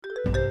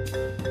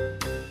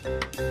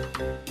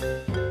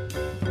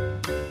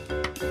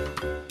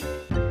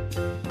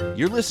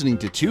You're listening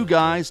to Two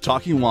Guys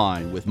Talking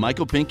Wine with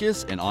Michael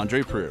Pincus and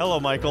Andre Proulx. Hello,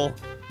 Michael.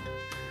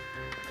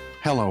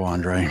 Hello,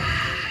 Andre.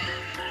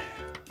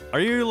 Are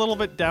you a little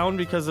bit down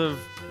because of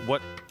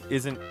what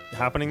isn't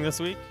happening this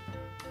week?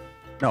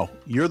 No,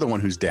 you're the one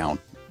who's down.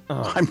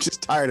 Oh. I'm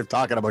just tired of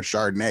talking about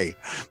Chardonnay,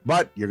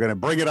 but you're going to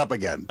bring it up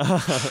again.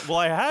 Well,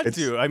 I had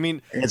to. I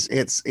mean,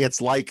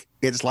 it's like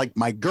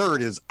my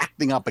GERD is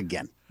acting up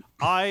again.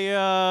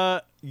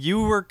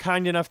 You were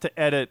kind enough to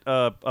edit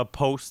a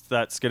post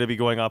that's going to be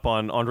going up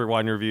on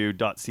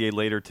AndreWineReview.ca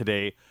later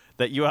today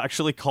that you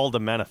actually called a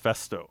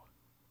manifesto.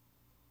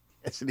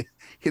 Yes,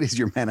 it is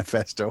your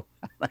manifesto.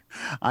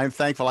 I'm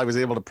thankful I was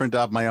able to print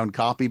off my own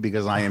copy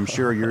because I am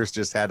sure yours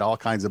just had all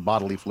kinds of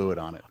bodily fluid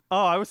on it.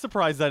 Oh, I was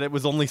surprised that it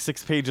was only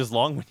 6 pages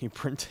long when you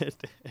printed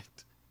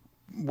it.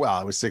 Well,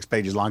 it was 6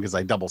 pages long because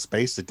I double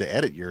spaced it to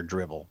edit your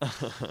drivel.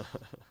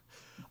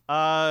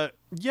 Yeah,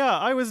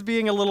 I was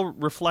being a little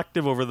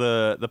reflective over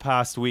the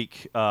past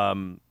week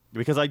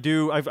because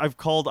I've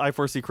called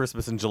I4C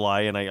Christmas in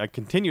July, and I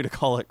continue to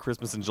call it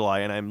Christmas in July,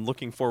 and I'm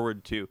looking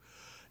forward to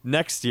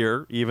next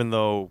year, even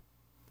though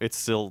it's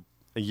still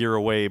a year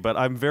away. But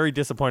I'm very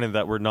disappointed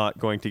that we're not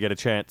going to get a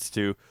chance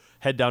to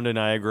head down to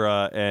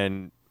Niagara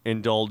and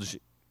indulge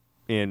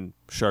in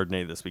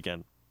Chardonnay this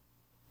weekend.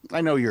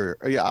 I know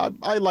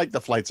I like the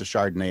Flights of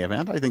Chardonnay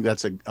event. I think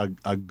that's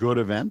a good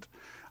event.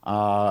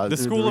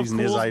 The reason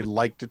is I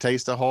like to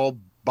taste a whole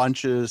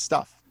bunch of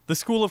stuff. The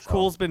School of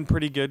Cool's been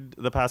pretty good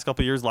the past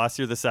couple of years. Last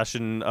year, the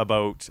session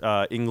about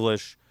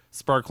English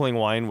sparkling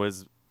wine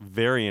was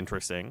very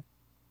interesting.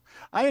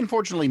 I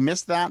unfortunately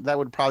missed that. That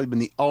would have probably been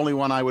the only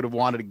one I would have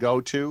wanted to go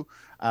to.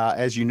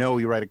 As you know,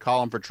 we write a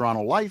column for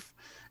Toronto Life,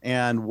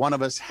 and one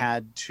of us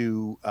had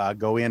to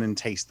go in and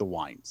taste the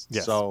wines.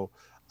 Yes. So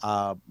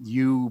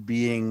you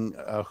being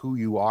who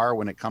you are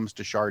when it comes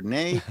to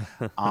Chardonnay,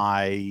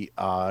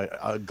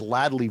 I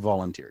gladly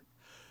volunteered.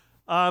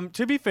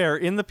 To be fair,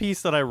 in the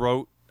piece that I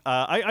wrote,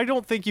 I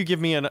don't think you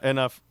give me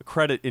enough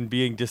credit in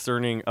being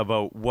discerning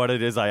about what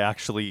it is I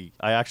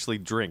actually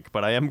drink,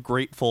 but I am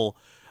grateful.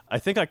 I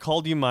think I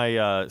called you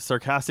my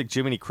sarcastic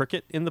Jiminy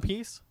Cricket in the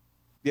piece.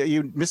 Yeah,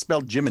 you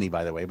misspelled Jiminy,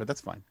 by the way, but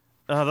that's fine.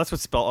 That's what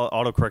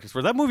autocorrect is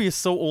for. That movie is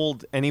so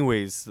old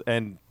anyways,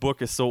 and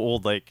book is so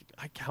old. Like,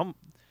 how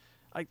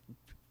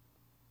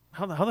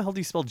the hell do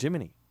you spell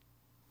Jiminy?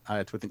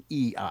 It's with an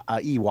E-Y,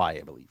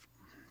 I believe.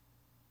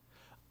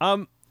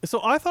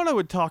 So I thought I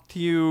would talk to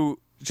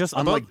you just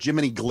unlike about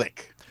Jiminy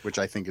Glick, which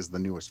I think is the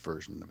newest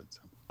version of it.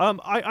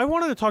 I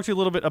wanted to talk to you a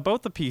little bit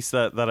about the piece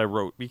that I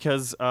wrote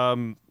because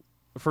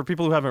for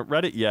people who haven't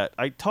read it yet,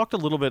 I talked a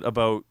little bit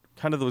about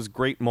kind of those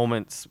great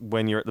moments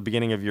when you're at the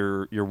beginning of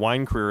your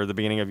wine career, or the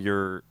beginning of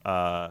your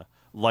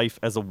life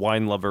as a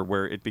wine lover,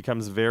 where it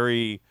becomes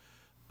very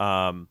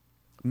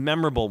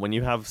memorable when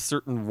you have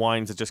certain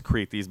wines that just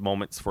create these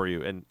moments for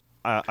you. And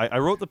I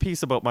wrote the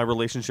piece about my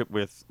relationship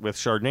with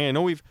Chardonnay. I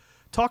know we've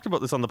talked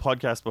about this on the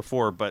podcast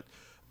before, but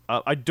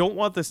I don't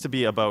want this to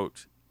be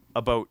about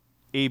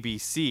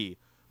ABC,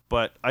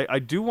 but I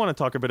do want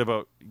to talk a bit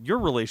about your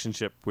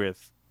relationship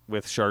with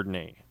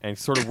Chardonnay and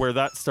sort of where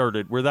that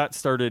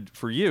started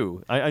for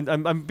you.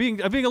 I'm being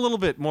a little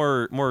bit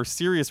more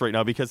serious right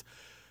now because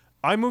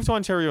I moved to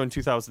Ontario in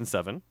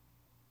 2007.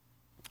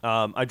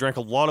 I drank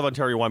a lot of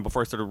Ontario wine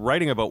before I started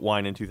writing about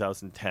wine in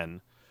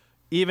 2010.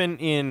 Even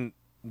in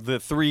the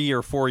 3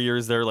 or 4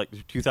 years there,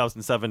 like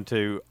 2007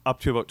 to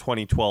up to about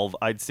 2012,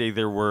 I'd say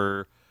there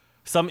were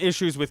some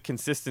issues with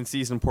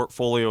consistencies and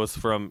portfolios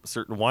from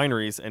certain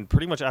wineries. And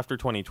pretty much after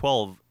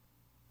 2012,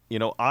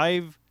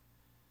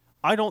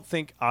 I don't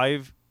think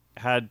I've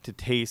had to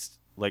taste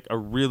like a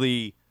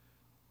really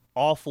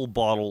awful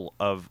bottle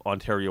of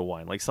Ontario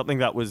wine, like something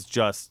that was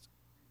just,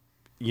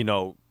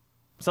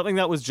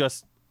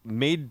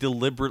 made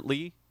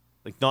deliberately,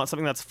 like not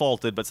something that's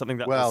faulted, but something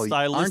that was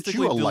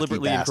stylistically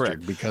deliberately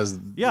incorrect. Because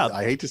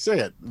I hate to say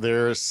it,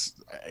 there's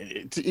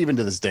even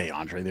to this day,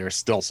 Andre, there's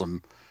still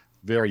some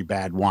very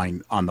bad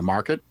wine on the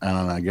market,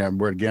 and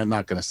we're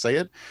not going to say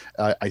it.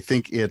 I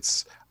think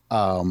it's.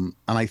 And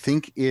I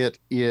think it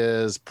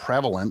is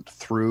prevalent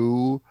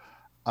through.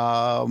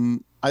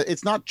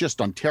 It's not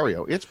just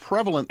Ontario; it's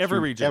prevalent every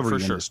through region, every for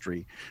sure.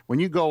 industry. When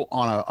you go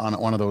on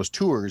one of those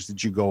tours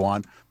that you go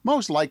on,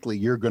 most likely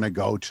you're going to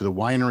go to the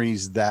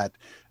wineries that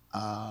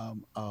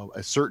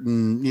a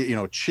certain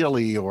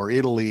Chile or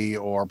Italy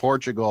or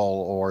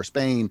Portugal or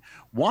Spain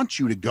want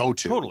you to go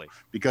to. Totally,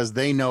 because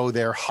they know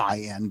they're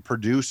high-end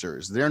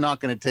producers. They're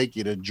not going to take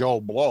you to Joe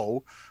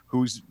Blow,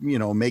 who's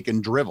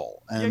making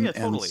drivel, and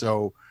totally. And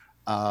so.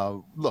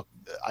 Look,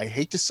 I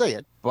hate to say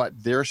it, but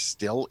there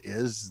still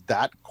is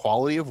that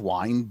quality of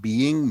wine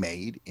being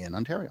made in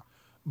Ontario.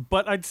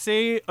 But I'd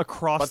say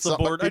across the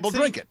board, people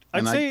drink it.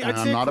 I'm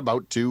not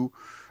about to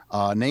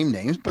name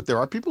names, but there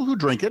are people who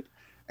drink it,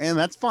 and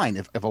that's fine.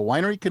 If a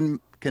winery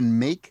can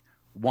make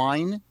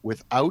wine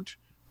without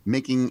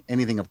making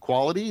anything of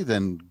quality,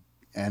 then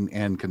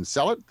and can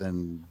sell it,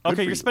 then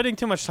okay, you're spending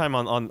too much time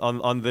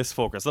on this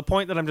focus. The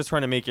point that I'm just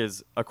trying to make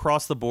is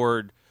across the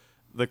board.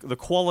 the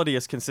quality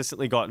has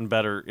consistently gotten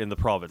better in the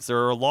province. There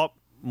are a lot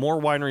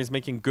more wineries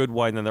making good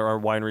wine than there are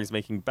wineries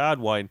making bad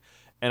wine.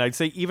 And I'd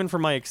say even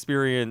from my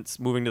experience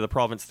moving to the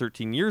province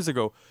 13 years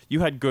ago,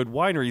 you had good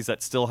wineries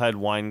that still had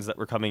wines that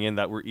were coming in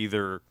that were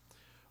either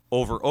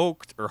over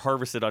oaked or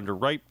harvested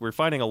underripe. We're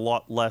finding a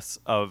lot less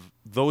of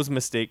those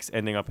mistakes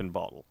ending up in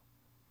bottle.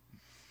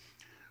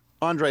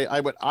 Andre, I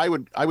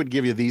would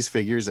give you these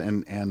figures,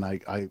 and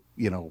I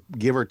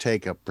give or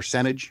take a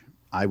percentage.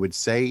 I would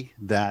say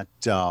that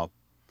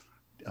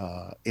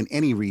in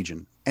any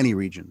region,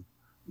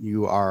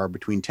 you are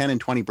between 10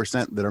 and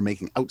 20% that are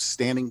making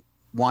outstanding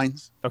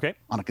wines. Okay.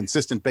 On a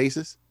consistent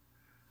basis.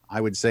 I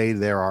would say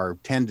there are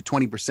 10 to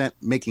 20%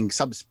 making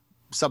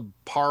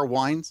subpar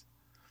wines,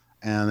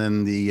 and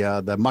then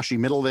the mushy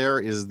middle there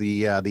is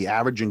the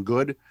average and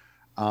good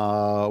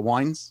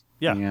wines.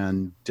 Yeah.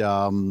 And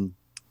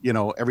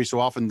every so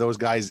often those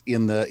guys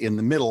in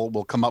the middle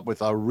will come up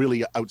with a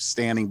really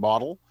outstanding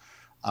bottle,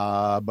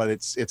 but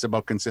it's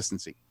about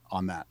consistency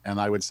on that. And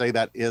I would say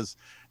that is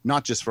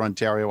not just for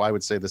Ontario. I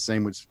would say the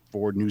same was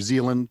for New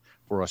Zealand,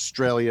 for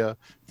Australia,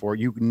 for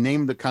you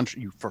name the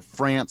country, for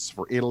France,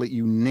 for Italy,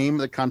 you name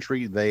the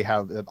country, they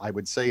have. I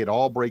would say it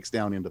all breaks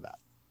down into that.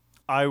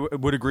 I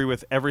would agree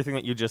with everything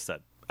that you just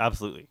said.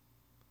 Absolutely.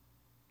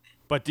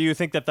 But do you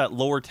think that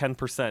lower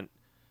 10%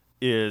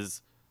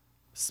 is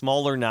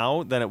smaller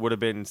now than it would have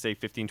been, say,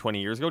 15,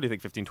 20 years ago? Do you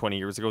think 15, 20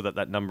 years ago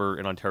that number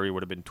in Ontario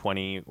would have been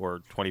 20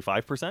 or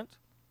 25%?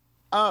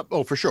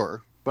 Oh, for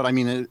sure. But I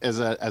mean, as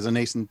a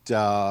nascent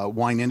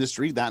wine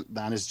industry, that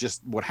is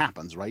just what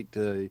happens, right?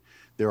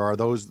 There are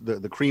those,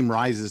 the cream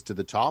rises to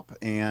the top,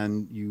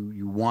 and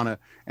you want to,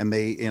 and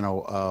they,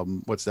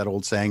 what's that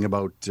old saying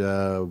about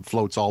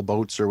floats all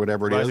boats or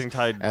whatever it is? Rising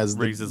tide as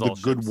raises the all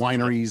good ships.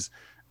 wineries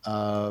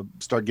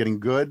start getting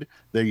good,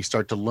 they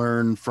start to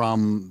learn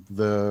from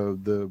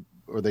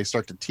or they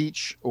start to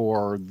teach,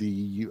 or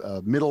the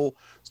middle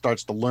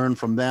starts to learn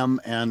from them,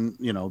 and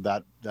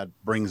that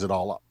brings it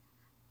all up.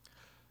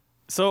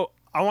 So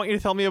I want you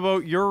to tell me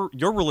about your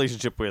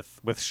relationship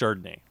with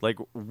Chardonnay. Like,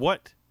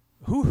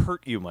 who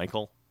hurt you,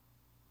 Michael?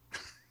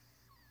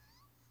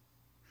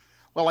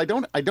 Well, I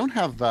don't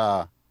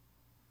have.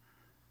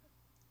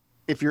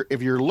 If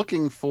you're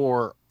looking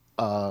for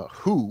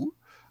who,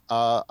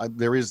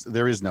 there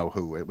is no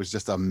who. It was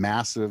just a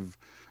massive,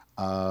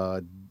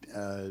 bad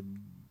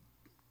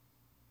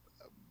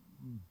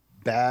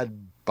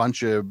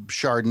bunch of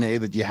Chardonnay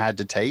that you had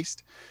to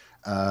taste.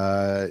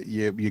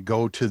 You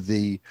go to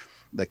the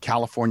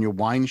California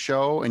wine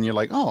show, and you're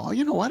like, oh,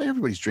 you know what?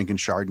 Everybody's drinking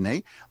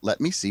Chardonnay.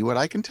 Let me see what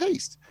I can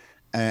taste.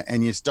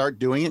 And you start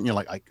doing it, and you're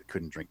like, I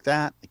couldn't drink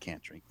that. I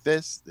can't drink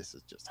this. This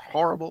is just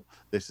horrible.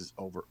 This is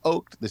over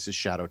oaked. This is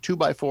Chateau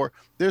 2x4.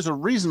 There's a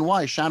reason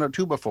why Chateau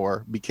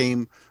 2x4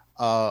 became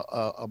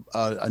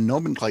a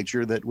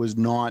nomenclature that was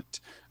not,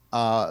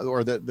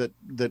 or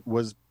that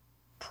was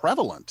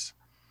prevalent.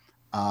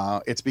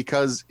 It's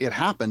because it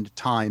happened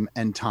time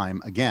and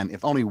time again.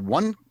 If only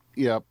one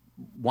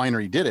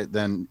winery did it,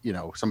 then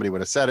somebody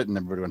would have said it, and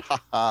everybody went, ha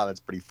ha,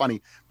 that's pretty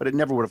funny. But it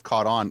never would have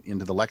caught on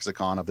into the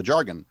lexicon of the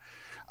jargon.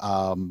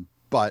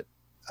 But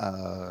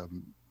the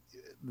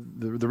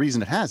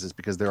reason it has is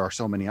because there are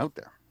so many out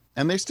there,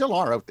 and they still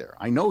are out there.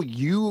 I know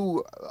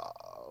you,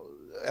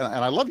 and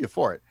I love you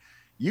for it.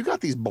 You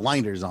got these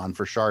blinders on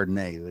for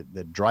Chardonnay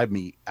that drive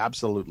me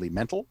absolutely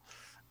mental.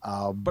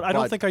 But I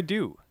don't think I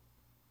do.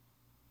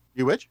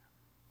 You which?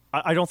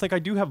 I don't think I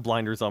do have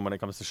blinders on when it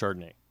comes to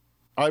Chardonnay.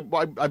 I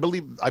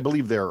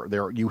believe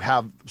there you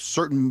have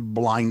certain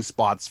blind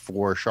spots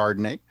for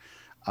Chardonnay.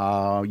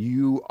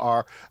 You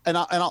are, and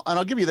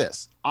I'll give you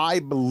this. I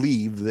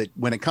believe that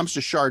when it comes to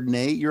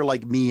Chardonnay, you're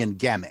like me and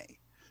Gamay.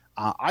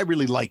 I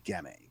really like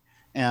Gamay,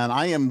 and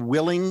I am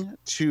willing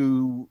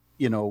to,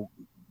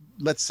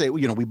 let's say,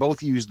 we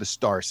both use the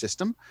star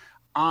system.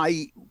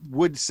 I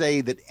would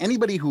say that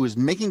anybody who is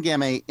making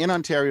Gamay in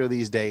Ontario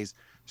these days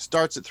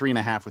starts at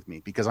 3.5 with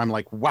me, because I'm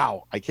like,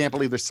 wow, I can't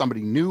believe there's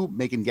somebody new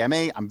making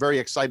Gamay. I'm very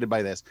excited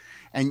by this.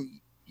 And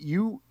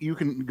you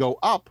can go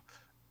up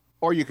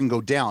or you can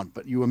go down,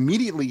 but you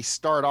immediately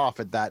start off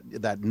at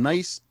that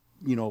nice,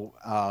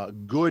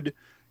 good,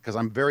 because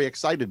I'm very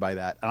excited by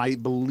that. And I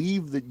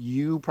believe that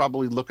you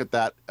probably look at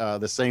that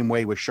the same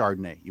way with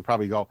Chardonnay. You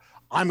probably go,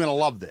 I'm going to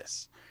love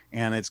this.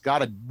 And it's got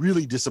to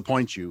really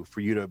disappoint you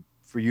for you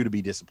to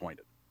be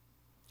disappointed.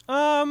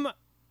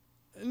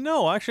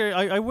 No, actually,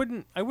 I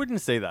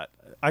wouldn't say that.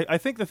 I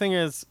think the thing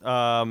is,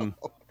 oh,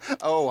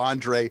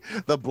 Andre,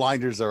 the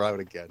blinders are out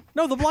again.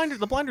 No, the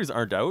blinders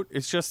aren't out.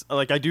 It's just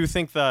like, I do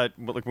think that,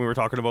 like when we were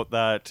talking about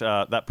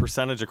that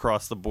percentage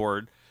across the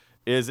board,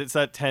 it's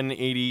that 10,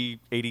 80,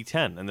 80,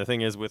 10. And the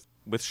thing is with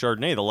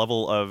Chardonnay, the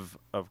level of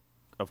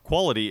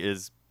quality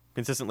is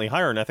consistently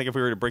higher. And I think if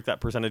we were to break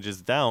that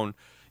percentages down,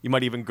 you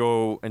might even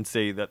go and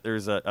say that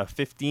there's a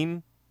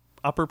 15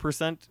 upper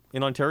percent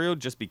in Ontario,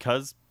 just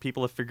because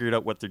people have figured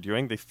out what they're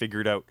doing. They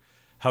figured out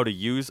how to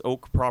use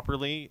oak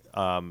properly.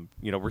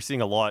 We're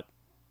seeing a lot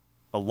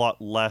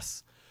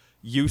less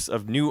use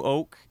of new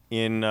oak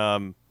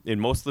in in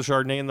most of the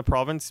Chardonnay in the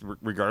province,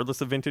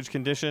 regardless of vintage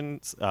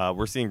conditions.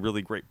 We're seeing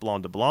really great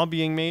Blanc de Blanc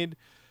being made.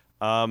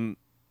 I know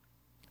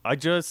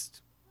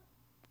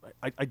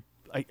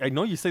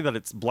you say that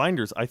it's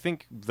blinders. I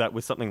think that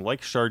with something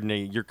like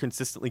Chardonnay, you're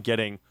consistently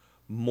getting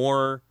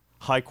more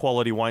high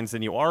quality wines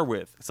than you are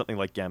with something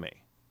like Gamay.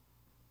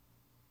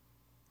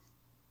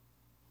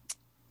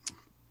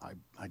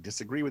 I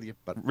disagree with you,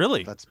 but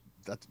really,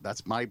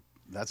 that's my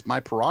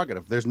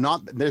prerogative. There's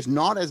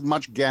not as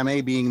much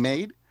Gamay being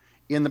made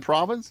in the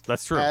province.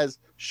 That's true. As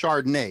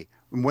Chardonnay.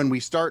 When we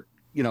start,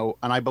 and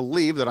I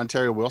believe that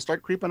Ontario will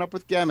start creeping up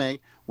with Gamay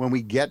when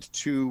we get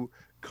to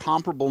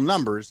comparable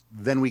numbers,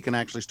 then we can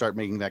actually start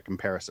making that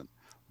comparison.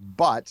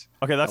 But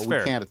okay, that's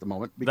fair. We can't at the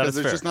moment because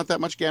there's just not that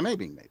much Gamay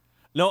being made.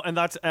 No, and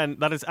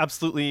that is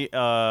absolutely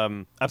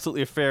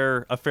a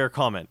fair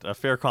comment. A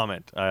fair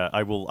comment.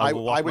 I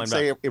would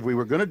say if we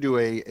were going to do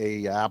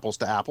a apples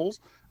to apples,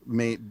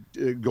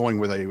 going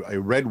with a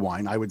red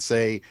wine, I would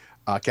say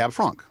Cab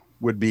Franc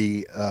would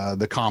be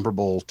the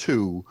comparable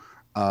to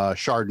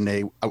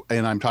Chardonnay,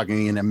 and I'm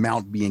talking in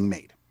amount being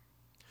made.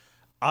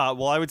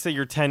 Well, I would say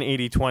your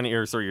 10-80-20,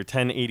 or sorry, your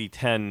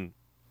 10-80-10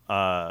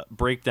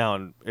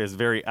 breakdown is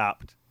very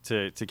apt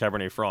to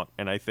Cabernet Franc,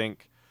 and I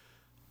think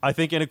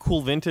in a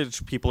cool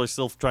vintage, people are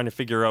still trying to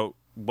figure out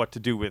what to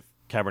do with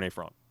Cabernet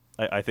Franc.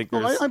 I think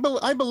there's...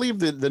 I believe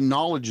that the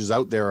knowledge is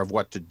out there of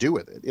what to do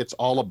with it. It's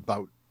all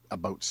about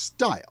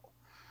style,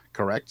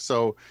 correct?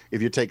 So if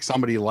you take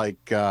somebody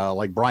like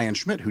Brian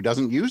Schmidt, who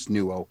doesn't use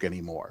new oak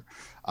anymore,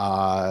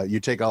 you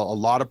take a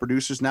lot of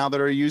producers now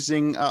that are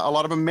using a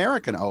lot of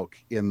American oak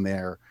in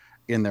their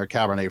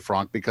Cabernet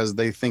Franc because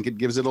they think it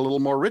gives it a little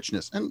more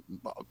richness, and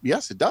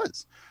yes, it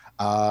does.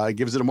 It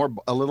gives it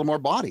a little more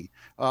body,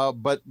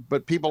 but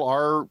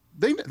people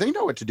they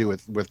know what to do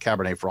with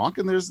Cabernet Franc,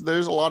 and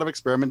there's a lot of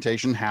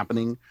experimentation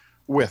happening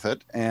with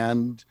it.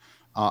 And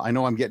I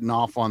know I'm getting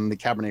off on the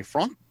Cabernet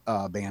Franc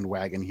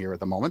bandwagon here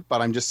at the moment,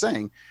 but I'm just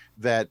saying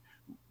that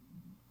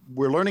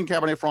we're learning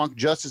Cabernet Franc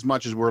just as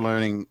much as we're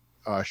learning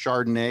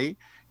Chardonnay,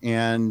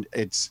 and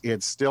it's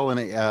still in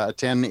a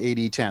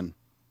 10-80-10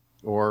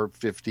 or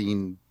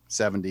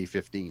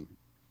 15-70-15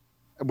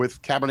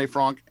 with Cabernet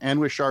Franc and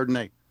with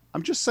Chardonnay.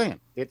 I'm just saying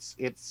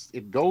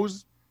it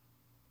goes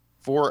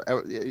for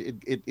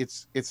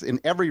it's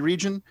in every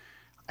region.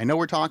 I know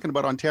we're talking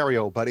about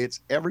Ontario, but it's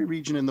every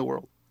region in the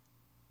world.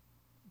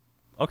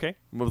 Okay,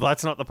 well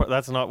that's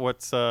not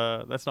what's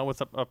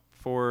up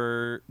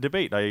for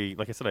debate.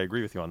 Like I said, I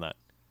agree with you on that.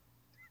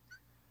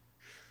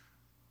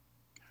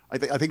 I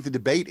think the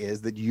debate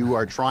is that you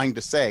are trying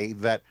to say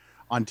that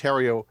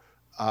Ontario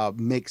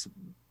makes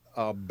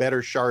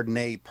better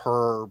Chardonnay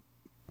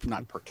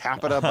not per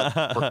capita, but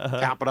per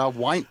capita of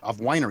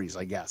wineries,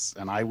 I guess.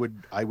 And I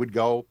would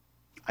go,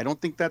 I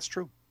don't think that's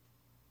true.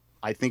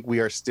 I think we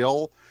are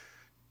still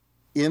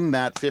in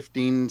that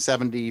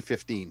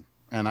 15-70-15.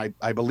 And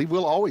I believe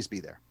we'll always be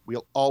there.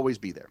 We'll always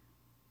be there.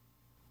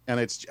 And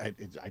I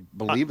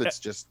believe it's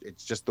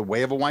just the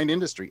way of a wine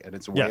industry, and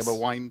it's a way of a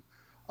wine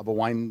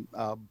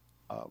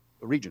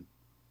region.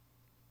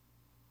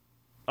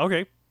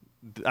 Okay.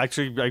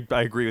 Actually,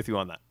 I agree with you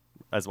on that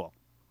as well.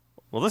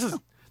 Well,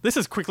 this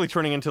is quickly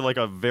turning into like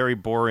a very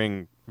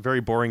boring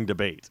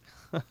debate.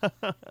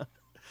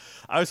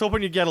 I was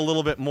hoping you'd get a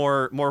little bit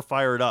more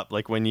fired up,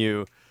 like when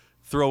you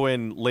throw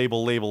in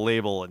label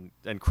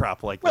and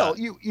crap like that. Well,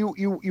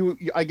 you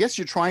I guess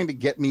you're trying to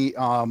get me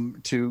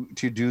to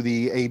do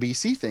the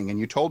ABC thing, and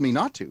you told me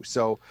not to.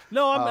 So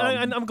no,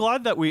 I'm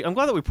glad that we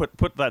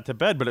put that to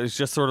bed. But it was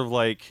just sort of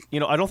like,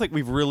 I don't think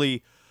we've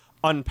really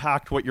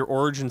unpacked what your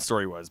origin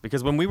story was,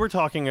 because when we were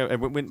talking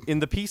in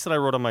the piece that I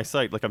wrote on my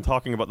site, like I'm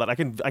talking about that, I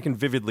can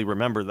vividly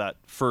remember that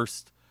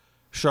first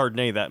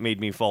Chardonnay that made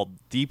me fall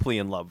deeply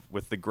in love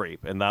with the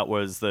grape, and that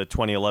was the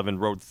 2011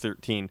 Road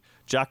 13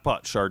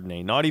 Jackpot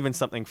Chardonnay. Not even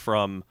something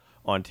from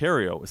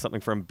Ontario, it was something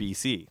from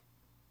BC.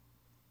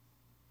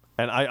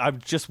 And I'm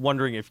just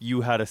wondering if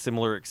you had a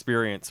similar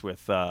experience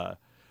with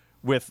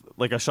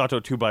like a Chateau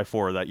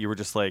 2x4 that you were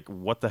just like,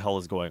 what the hell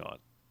is going on?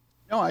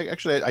 No, I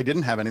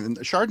didn't have anything.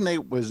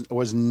 Chardonnay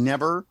was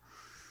never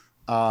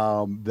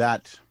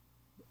that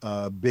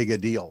big a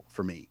deal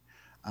for me.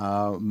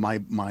 My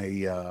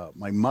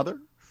mother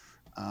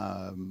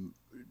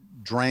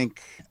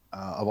drank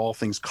of all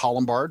things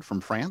Colombard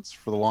from France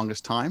for the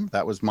longest time.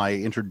 That was my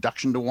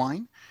introduction to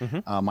wine.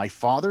 Mm-hmm. My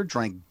father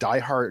drank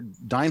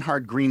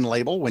Deinhard Green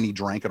Label when he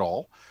drank at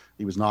all.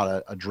 He was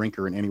not a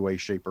drinker in any way,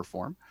 shape, or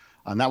form.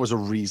 And that was a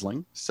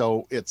Riesling.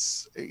 So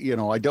it's,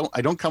 I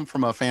don't come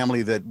from a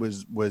family that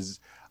was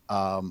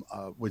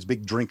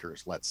big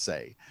drinkers, let's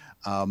say.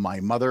 My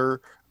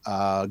mother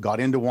got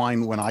into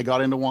wine when I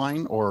got into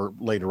wine, or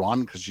later on,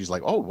 because she's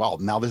like, oh, well,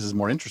 now this is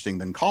more interesting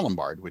than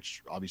Colombard,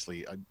 which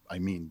obviously, I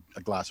mean,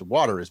 a glass of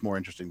water is more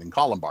interesting than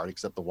Colombard,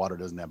 except the water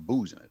doesn't have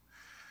booze in it.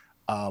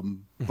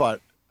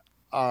 But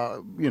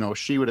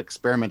she would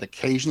experiment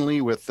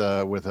occasionally with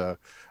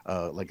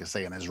like I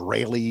say, an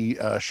Israeli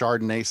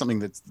Chardonnay, something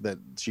that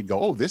she'd go,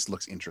 oh, this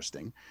looks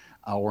interesting,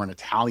 or an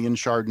Italian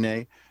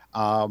Chardonnay.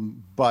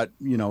 But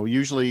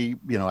usually,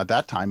 at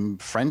that time,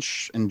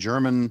 French and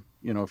German.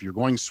 If you're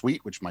going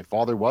sweet, which my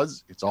father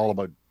was, it's all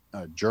about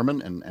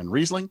German and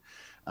Riesling.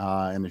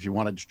 And if you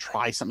wanted to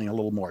try something a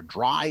little more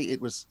dry,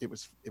 it was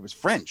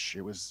French.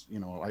 It was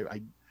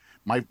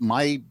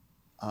my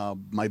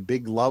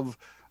big love,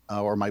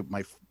 or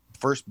my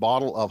first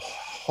bottle of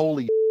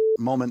holy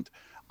moment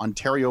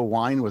Ontario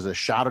wine was a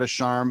Chateau de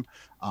Charme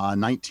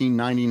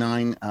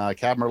 1999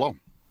 Cab Merlot.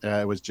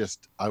 I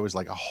was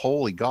like,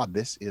 holy God,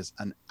 this is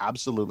an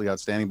absolutely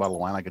outstanding bottle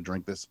of wine. I could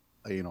drink this,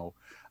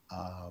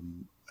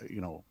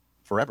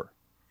 forever.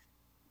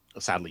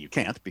 Sadly, you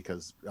can't,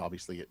 because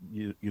obviously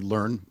you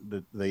learn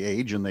that they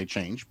age and they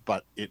change,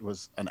 but it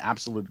was an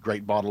absolute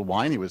great bottle of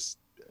wine. It was,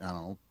 I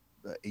don't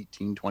know,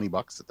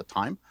 $18-20 at the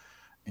time.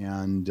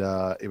 And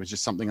it was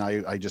just something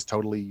I just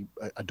totally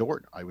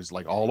adored. I was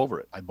like all over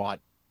it. I bought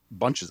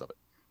bunches of it.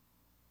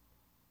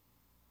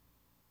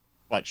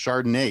 But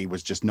Chardonnay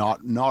was just not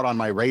on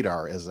my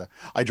radar.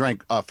 I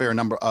drank a fair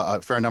number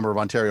of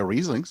Ontario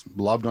Rieslings.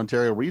 Loved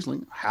Ontario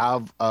Riesling.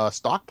 Have a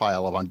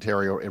stockpile of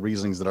Ontario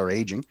Rieslings that are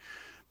aging,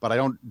 but I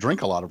don't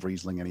drink a lot of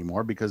Riesling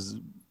anymore because,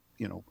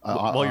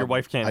 well, your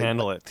wife can't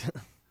handle it.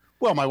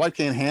 Well, my wife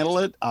can't handle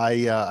it.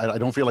 I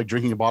don't feel like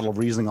drinking a bottle of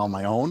Riesling on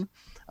my own.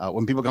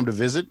 When people come to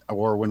visit,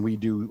 or when we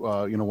do,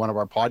 one of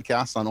our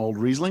podcasts on old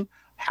Riesling,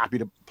 happy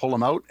to pull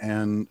them out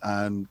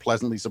and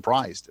pleasantly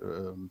surprised.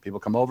 People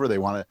come over, they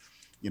want to.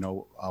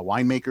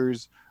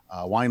 Winemakers,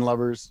 wine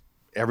lovers,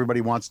 everybody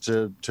wants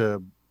to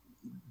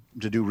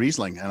do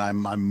Riesling, and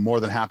I'm more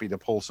than happy to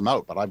pull some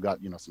out. But I've got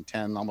some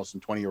 10, almost some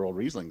 20-year-old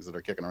Rieslings that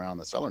are kicking around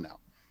the cellar now.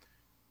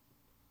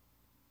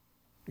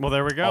 Well,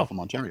 there we go. All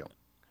from Ontario.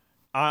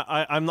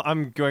 I'm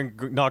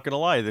not gonna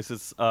lie. This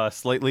is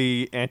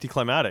slightly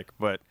anticlimactic,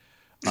 but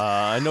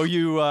I know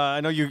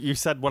you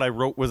said what I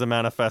wrote was a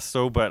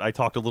manifesto, but I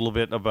talked a little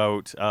bit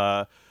about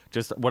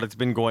just what it's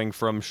been going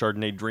from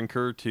Chardonnay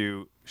drinker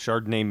to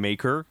Chardonnay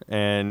maker.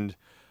 And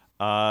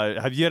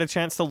have you had a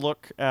chance to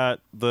look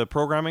at the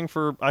programming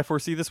for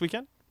I4C this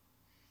weekend?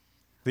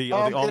 The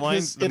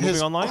online, it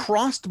has online?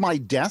 Crossed my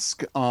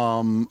desk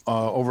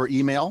over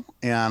email,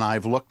 and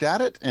I've looked at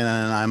it, and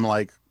I'm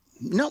like,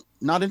 nope,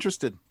 not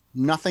interested.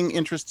 Nothing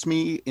interests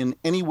me in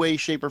any way,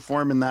 shape, or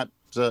form in that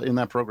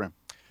program.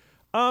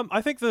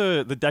 I think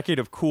the Decade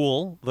of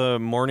Cool, the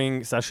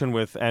morning session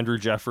with Andrew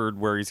Jefford,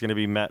 where he's going to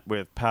be met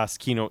with past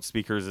keynote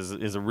speakers,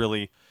 is a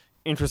really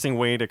interesting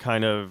way to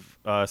kind of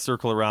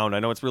circle around. I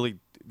know it's really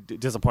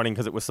disappointing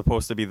because it was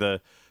supposed to be the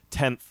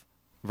 10th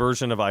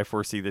version of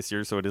I4C this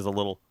year, so it is a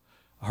little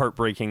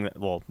heartbreaking,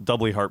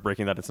 doubly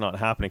heartbreaking that it's not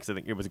happening, because I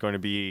think it was going to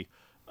be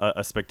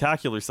a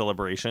spectacular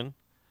celebration.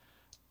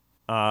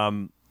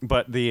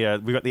 But we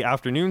got the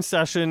afternoon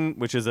session,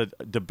 which is a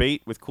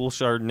debate with Cool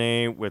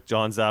Chardonnay with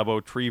John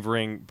Szabo,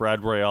 Treevering,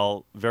 Brad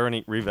Royale,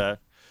 Veronique Rivet.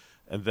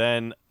 And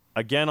then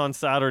again on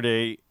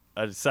Saturday,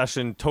 a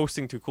session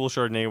toasting to Cool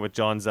Chardonnay with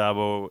John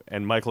Szabo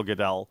and Michael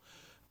Goodell.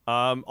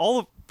 All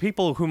of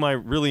people whom I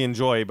really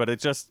enjoy, but it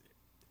just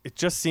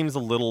seems a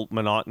little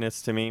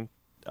monotonous to me.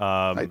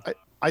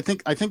 I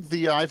think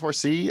the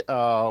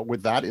I4C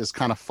with that is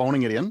kind of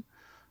phoning it in.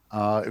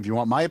 If you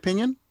want my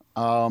opinion,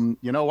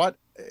 you know what?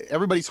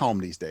 Everybody's home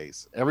these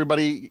days.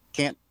 Everybody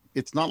can't.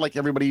 It's not like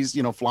everybody's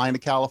flying to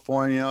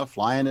California,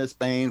 flying to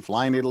Spain,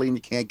 flying to Italy, and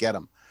you can't get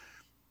them.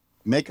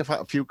 Make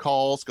a few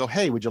calls. Go,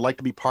 hey, would you like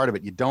to be part of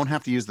it? You don't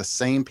have to use the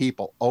same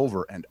people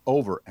over and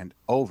over and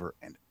over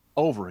and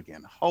over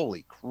again.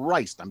 Holy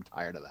Christ, I'm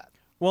tired of that.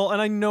 Well,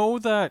 and I know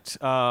that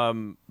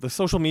the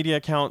social media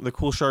account, the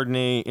Cool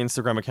Chardonnay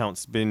Instagram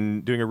account's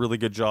been doing a really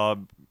good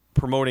job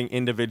promoting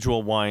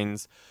individual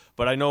wines.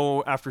 But I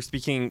know after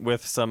speaking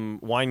with some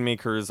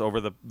winemakers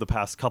over the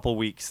past couple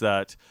weeks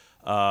that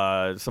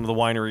some of the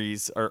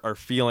wineries are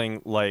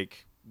feeling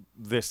like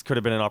this could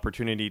have been an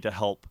opportunity to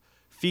help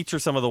feature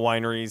some of the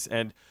wineries.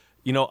 And,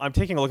 I'm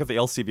taking a look at the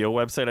LCBO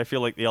website. I feel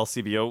like the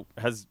LCBO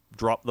has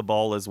dropped the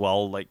ball as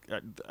well. Like,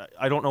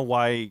 I don't know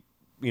why,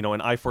 an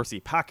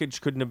I4C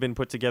package couldn't have been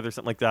put together,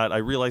 something like that. I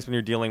realize when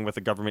you're dealing with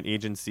a government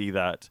agency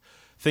that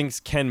things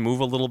can move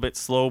a little bit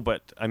slow,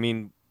 but I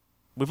mean,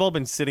 we've all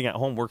been sitting at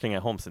home, working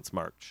at home since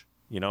March,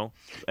 and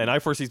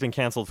I4C's been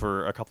canceled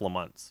for a couple of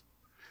months.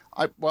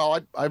 I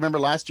remember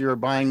last year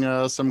buying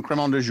some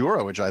Cremant de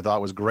Jura, which I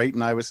thought was great,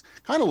 and I was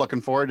kind of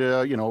looking forward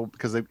to,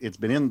 because it's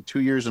been in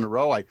 2 years in a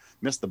row. I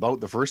missed the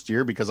boat the first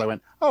year because I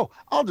went, oh,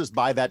 I'll just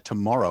buy that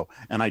tomorrow,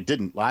 and I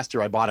didn't. Last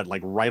year I bought it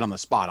like right on the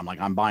spot. I'm like,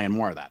 I'm buying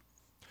more of that.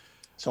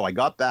 So I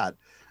got that,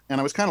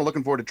 and I was kind of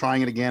looking forward to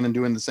trying it again and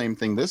doing the same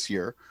thing this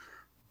year,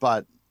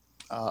 but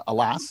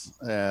alas,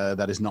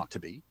 that is not to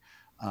be.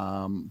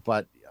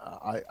 But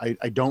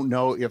I don't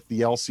know if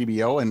the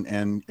LCBO,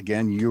 and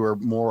again, you are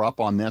more up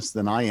on this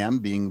than I am,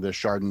 being the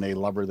Chardonnay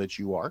lover that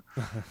you are,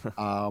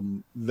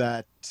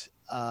 that,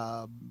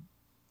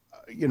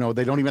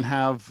 they don't even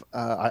have,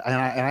 and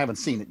I haven't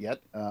seen it yet.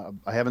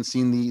 I haven't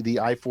seen the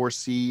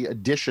I4C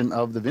edition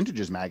of the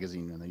Vintages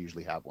magazine, and they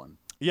usually have one.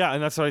 Yeah,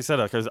 and that's what I said,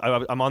 because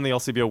I'm on the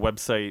LCBO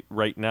website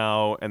right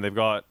now, and they've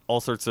got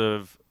all sorts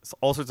of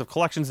all sorts of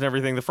collections and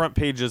everything. The front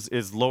page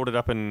is loaded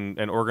up and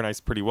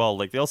organized pretty well.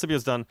 Like the LCBO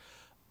has done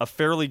a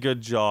fairly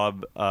good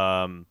job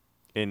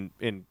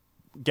in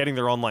getting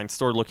their online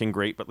store looking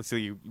great. But let's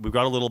see, we've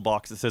got a little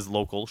box that says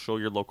local. Show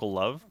your local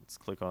love. Let's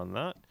click on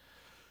that.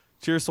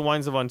 Cheers to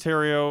Wines of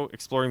Ontario,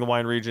 exploring the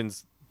wine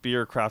regions,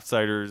 beer, craft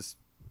ciders.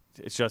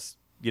 It's just,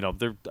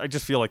 I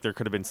just feel like there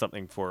could have been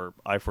something for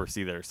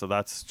I4C there. So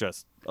that's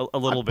just a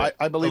little bit.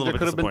 I believe there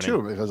could have been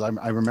too, because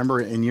I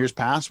remember in years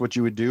past, what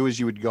you would do is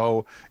you would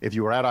go, if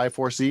you were at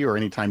I4C or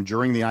anytime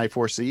during the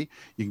I4C,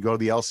 you can go to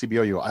the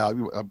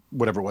LCBO,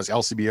 whatever it was,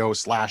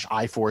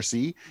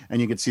 LCBO/I4C,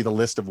 and you could see the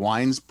list of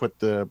wines,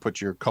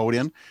 put your code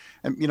in.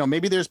 And,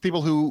 maybe there's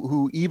people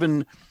who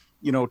even,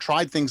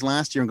 tried things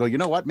last year and go, you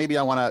know what, maybe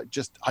I'm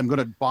going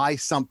to buy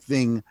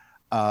something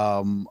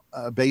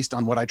based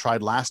on what I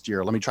tried last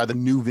year. Let me try the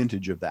new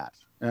vintage of that.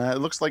 It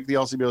looks like the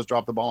LCBO's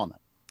dropped the ball on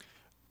that.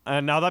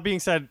 And now that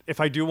being said, if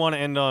I do want to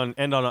end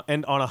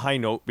on a high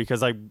note,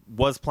 because I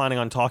was planning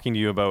on talking to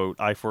you about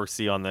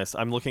I4C on this,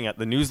 I'm looking at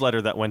the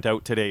newsletter that went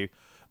out today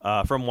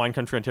from Wine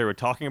Country Ontario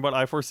talking about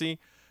I4C.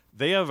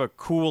 They have a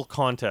cool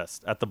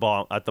contest at the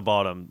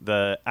bottom,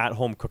 the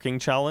at-home cooking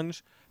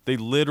challenge. They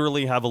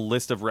literally have a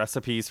list of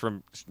recipes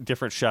from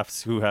different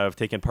chefs who have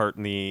taken part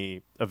in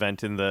the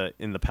event in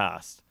the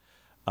past.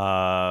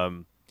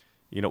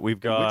 We've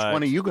got. Which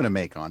one are you going to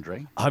make,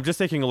 Andre? I'm just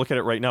taking a look at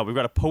it right now. We've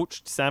got a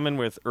poached salmon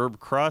with herb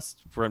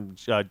crust from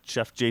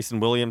Chef Jason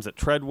Williams at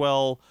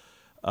Treadwell.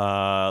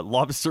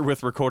 Lobster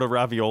with ricotta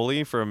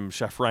ravioli from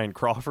Chef Ryan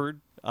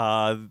Crawford.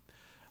 I've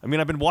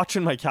been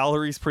watching my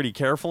calories pretty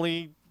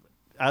carefully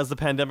as the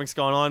pandemic's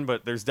gone on,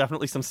 but there's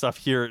definitely some stuff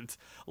here. It's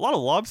a lot of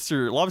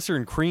lobster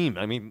and cream.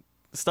 I mean,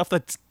 stuff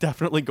that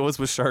definitely goes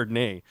with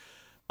Chardonnay.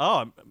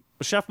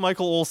 Chef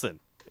Michael Olson.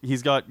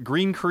 He's got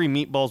green curry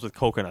meatballs with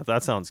coconut.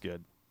 That sounds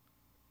good.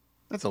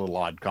 That's a little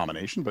odd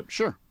combination, but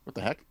sure. What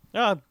the heck?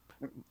 I'm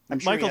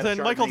sure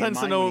Michael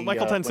tends to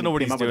know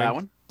what he's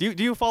doing.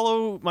 Do you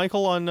follow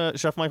Michael on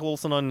Chef Michael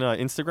Olson on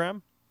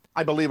Instagram?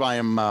 I believe I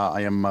am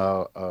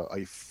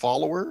a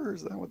follower.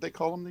 Is that what they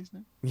call him these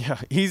days? Yeah,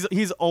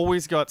 he's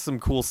always got some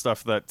cool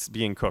stuff that's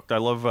being cooked. I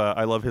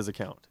love his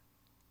account.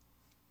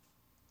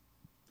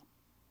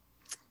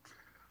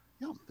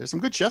 Yeah, there's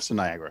some good chefs in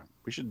Niagara.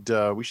 We should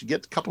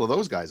get a couple of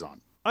those guys on.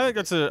 I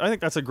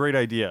think that's a great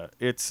idea.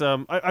 It's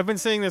I've been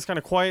saying this kind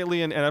of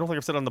quietly, and I don't think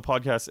I've said it on the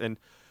podcast. And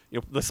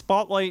the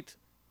spotlight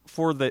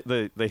for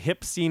the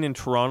hip scene in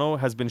Toronto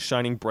has been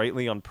shining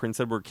brightly on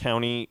Prince Edward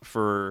County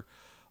for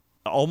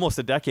almost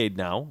a decade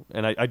now,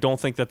 and I don't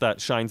think that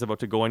shine's about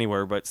to go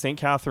anywhere. But St.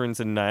 Catharines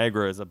in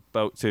Niagara is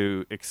about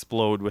to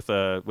explode with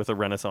a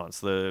renaissance.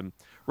 The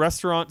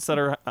restaurants that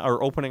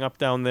are opening up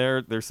down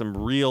there, there's some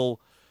real,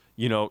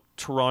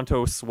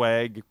 Toronto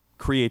swag,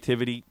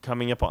 creativity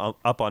coming up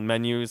on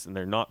menus, and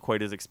they're not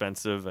quite as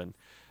expensive. And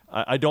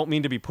I don't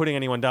mean to be putting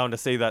anyone down to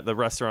say that the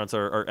restaurants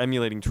are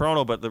emulating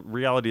Toronto, but the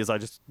reality is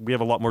we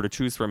have a lot more to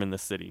choose from in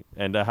this city,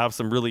 and to have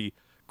some really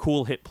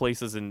cool hit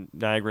places in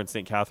Niagara and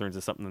St. Catharines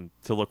is something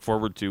to look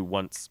forward to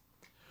once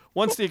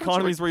the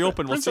economy's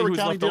reopened. We'll see who's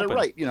left open.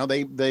 Right,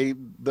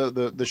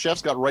 the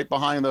chefs got right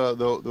behind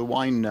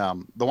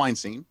the wine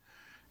scene.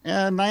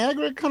 And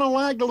Niagara kind of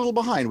lagged a little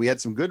behind. We had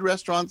some good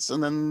restaurants,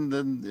 and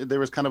then there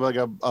was kind of like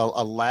a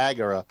lag,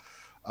 or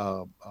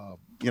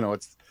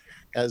it's,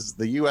 as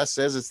the U.S.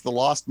 says, it's the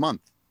lost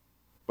month,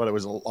 but it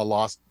was a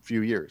lost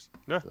few years.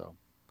 Yeah. So.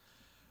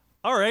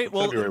 All right.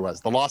 Well, February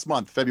was the lost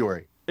month.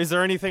 February. Is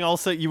there anything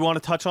else that you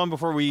want to touch on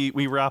before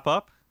we wrap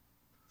up?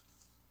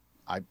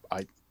 I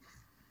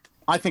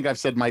think I've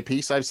said my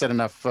piece. I've said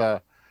enough.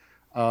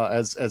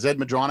 As Ed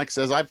Madronic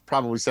says, I've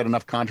probably said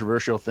enough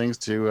controversial things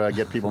to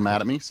get people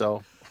mad at me.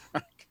 So.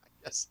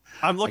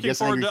 I'm looking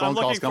forward to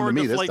flights.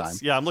 Time.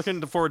 Yeah, I'm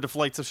looking forward to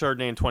flights of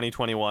Chardonnay in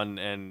 2021,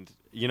 and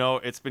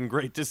it's been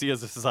great to see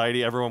as a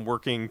society everyone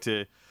working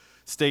to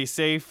stay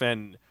safe.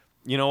 And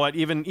you know what,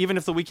 even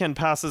if the weekend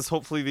passes,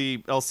 hopefully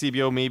the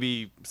LCBO,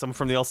 maybe someone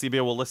from the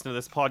LCBO will listen to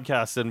this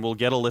podcast and we'll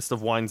get a list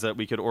of wines that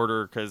we could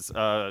order, because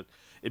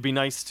it'd be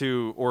nice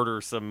to order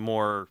some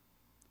more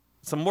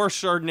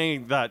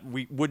Chardonnay that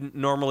we wouldn't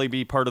normally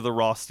be part of the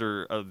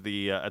roster of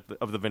the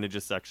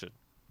vintages section.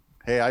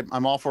 Hey,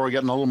 I'm all for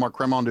getting a little more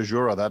Cremant de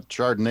Jura. That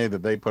Chardonnay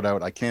that they put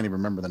out, I can't even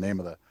remember the name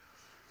of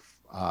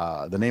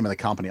the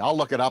company. I'll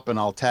look it up and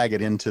I'll tag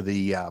it into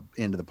the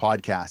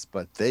podcast.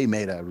 But they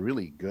made a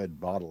really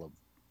good bottle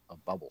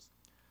of bubbles.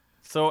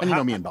 So and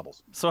me and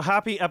bubbles. So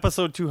happy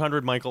episode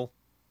 200, Michael.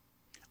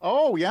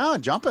 Oh yeah,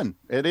 jumping!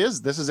 It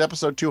is. This is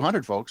episode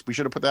 200, folks. We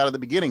should have put that at the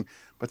beginning.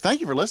 But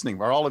thank you for listening.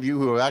 For all of you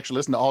who have actually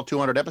listened to all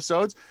 200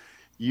 episodes,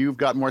 you've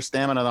got more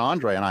stamina than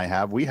Andre and I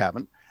have. We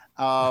haven't.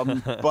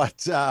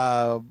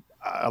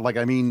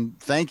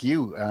 Thank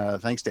you.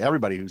 Thanks to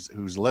everybody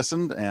who's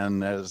listened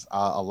and has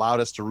allowed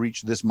us to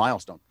reach this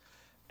milestone.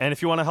 And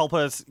if you want to help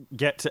us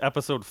get to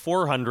episode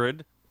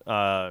 400,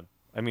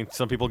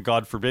 some people,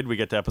 God forbid, we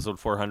get to episode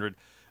 400.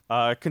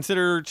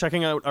 Consider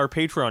checking out our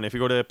Patreon. If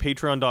you go to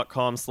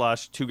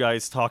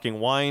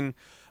patreon.com/2guystalkingwine,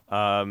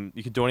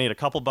 you can donate a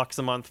couple bucks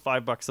a month,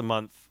 $5 a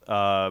month.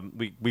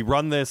 We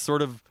run this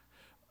sort of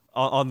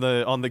on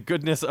the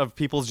goodness of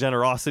people's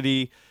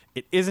generosity.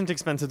 It isn't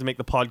expensive to make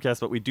the podcast,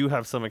 but we do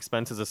have some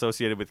expenses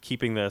associated with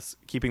keeping this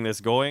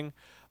going.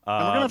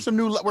 And we're gonna have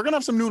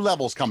some new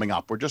levels coming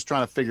up. We're just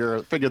trying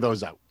to figure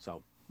those out.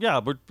 So yeah,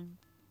 we're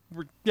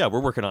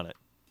working on it.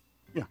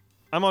 Yeah.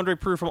 I'm Andre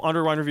Prue from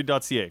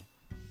AndreWineReview.ca.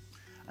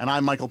 And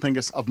I'm Michael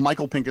Pincus of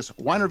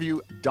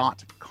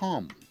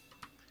MichaelPincusWineReview.com.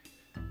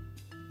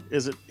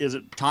 Is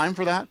it time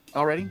for that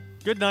already?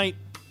 Good night.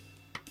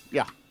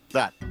 Yeah,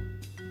 that.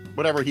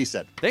 Whatever he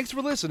said. Thanks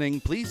for listening.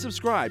 Please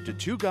subscribe to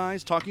Two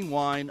Guys Talking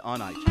Wine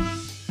on iTunes.